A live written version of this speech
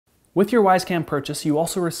With your Wyze Cam purchase, you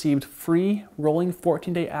also received free rolling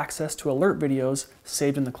 14-day access to alert videos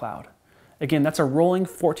saved in the cloud. Again, that's a rolling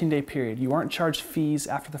 14-day period. You aren't charged fees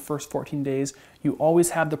after the first 14 days. You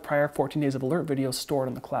always have the prior 14 days of alert videos stored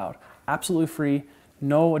in the cloud. Absolutely free,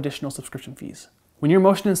 no additional subscription fees. When your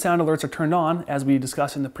motion and sound alerts are turned on, as we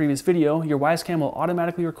discussed in the previous video, your Wyze Cam will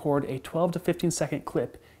automatically record a 12 to 15 second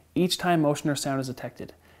clip each time motion or sound is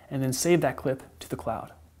detected, and then save that clip to the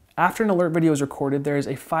cloud. After an alert video is recorded, there is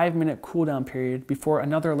a 5-minute cooldown period before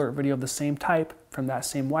another alert video of the same type from that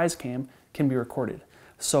same Wyze Cam can be recorded.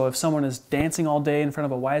 So if someone is dancing all day in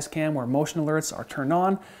front of a Wyze Cam where motion alerts are turned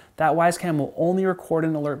on, that Wyze Cam will only record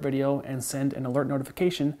an alert video and send an alert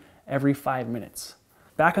notification every 5 minutes.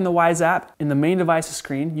 Back in the Wyze app, in the main devices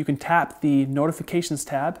screen, you can tap the Notifications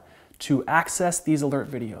tab to access these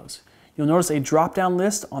alert videos. You'll notice a drop-down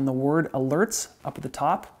list on the word Alerts up at the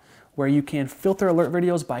top, where you can filter alert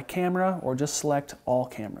videos by camera or just select all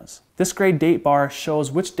cameras. This gray date bar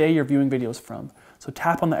shows which day you're viewing videos from. So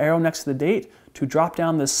tap on the arrow next to the date to drop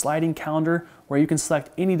down this sliding calendar where you can select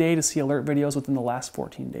any day to see alert videos within the last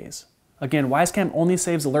 14 days. Again, Wyze Cam only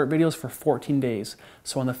saves alert videos for 14 days.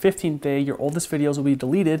 So on the 15th day, your oldest videos will be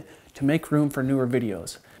deleted to make room for newer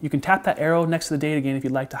videos. You can tap that arrow next to the date again if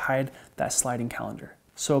you'd like to hide that sliding calendar.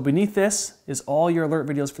 So beneath this is all your alert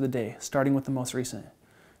videos for the day, starting with the most recent.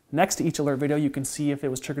 Next to each alert video, you can see if it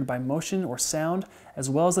was triggered by motion or sound, as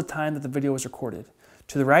well as the time that the video was recorded.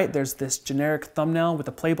 To the right, there's this generic thumbnail with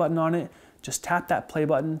a play button on it. Just tap that play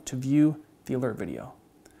button to view the alert video.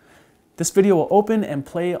 This video will open and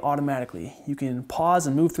play automatically. You can pause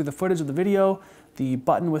and move through the footage of the video. The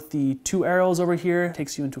button with the 2 arrows over here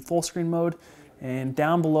takes you into full screen mode. And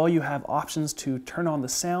down below, you have options to turn on the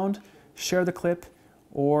sound, share the clip,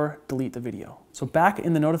 or delete the video. So back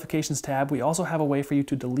in the Notifications tab, we also have a way for you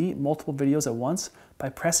to delete multiple videos at once by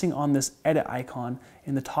pressing on this edit icon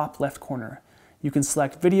in the top left corner. You can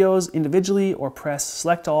select videos individually or press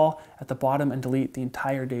select all at the bottom and delete the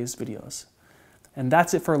entire day's videos. And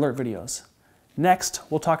that's it for alert videos. Next,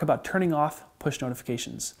 we'll talk about turning off push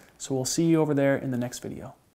notifications. So we'll see you over there in the next video.